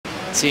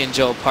Seeing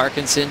Joel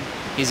Parkinson,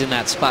 he's in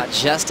that spot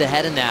just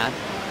ahead of Nat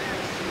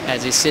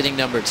as he's sitting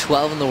number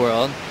 12 in the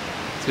world.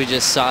 As we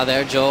just saw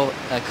there, Joel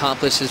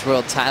accomplished his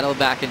world title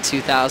back in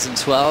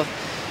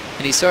 2012,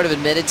 and he sort of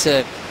admitted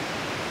to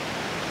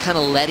kind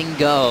of letting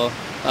go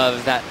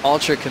of that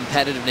ultra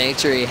competitive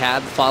nature he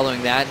had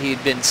following that.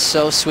 He'd been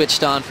so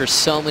switched on for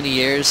so many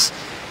years.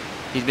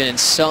 He'd been in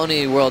so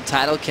many world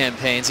title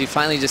campaigns. He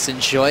finally just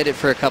enjoyed it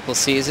for a couple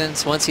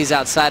seasons. Once he's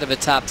outside of a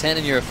top 10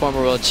 and you're a former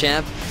world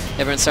champ,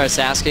 everyone starts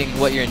asking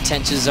what your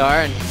intentions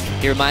are, and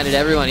he reminded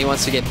everyone he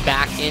wants to get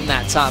back in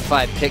that top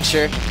 5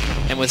 picture.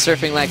 And with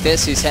surfing like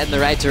this, he's heading the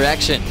right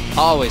direction.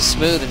 Always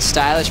smooth and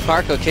stylish.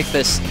 Parko kicked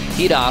this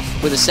heat off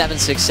with a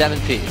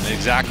 7.67P.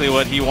 Exactly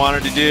what he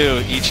wanted to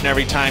do. Each and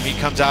every time he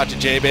comes out to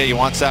J-Bay, he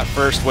wants that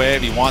first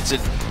wave. He wants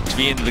it to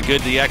be into the good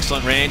to the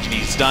excellent range, and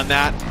he's done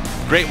that.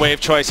 Great wave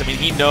choice. I mean,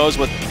 he knows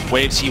what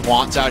waves he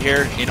wants out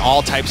here in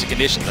all types of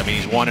conditions. I mean,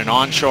 he's won in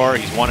onshore,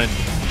 he's won in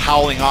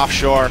howling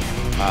offshore,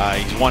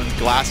 he's won in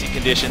glassy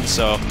conditions,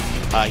 so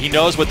he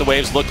knows what the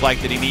waves look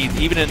like that he needs.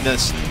 Even in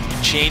this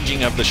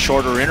changing of the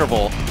shorter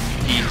interval,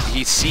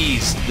 he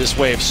sees this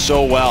wave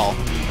so well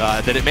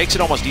that it makes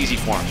it almost easy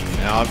for him.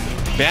 You know,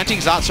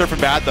 Banting's not surfing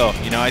bad though.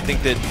 You know, I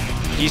think that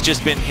he's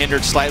just been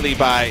hindered slightly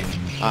by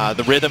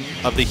the rhythm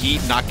of the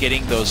heat, not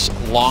getting those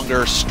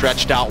longer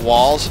stretched out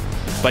walls,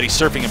 but he's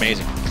surfing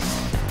amazing.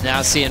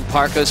 Now seeing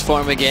Parko's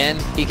form again,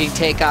 he can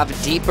take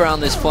off deeper on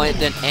this point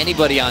than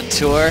anybody on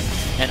tour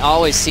and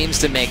always seems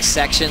to make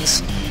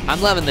sections.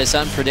 I'm loving this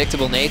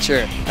unpredictable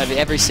nature of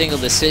every single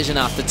decision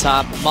off the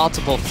top.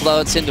 Multiple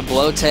floats into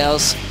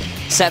blowtails.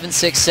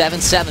 7.67,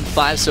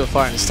 7.5 so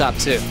far in his top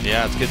 2.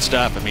 Yeah, it's good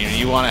stuff. I mean,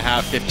 you want to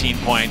have 15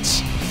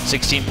 points,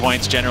 16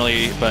 points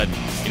generally, but,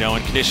 you know,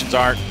 when conditions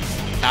aren't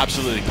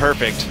absolutely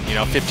perfect, you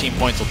know, 15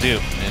 points will do.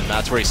 And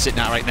that's where he's sitting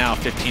at right now,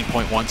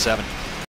 15.17.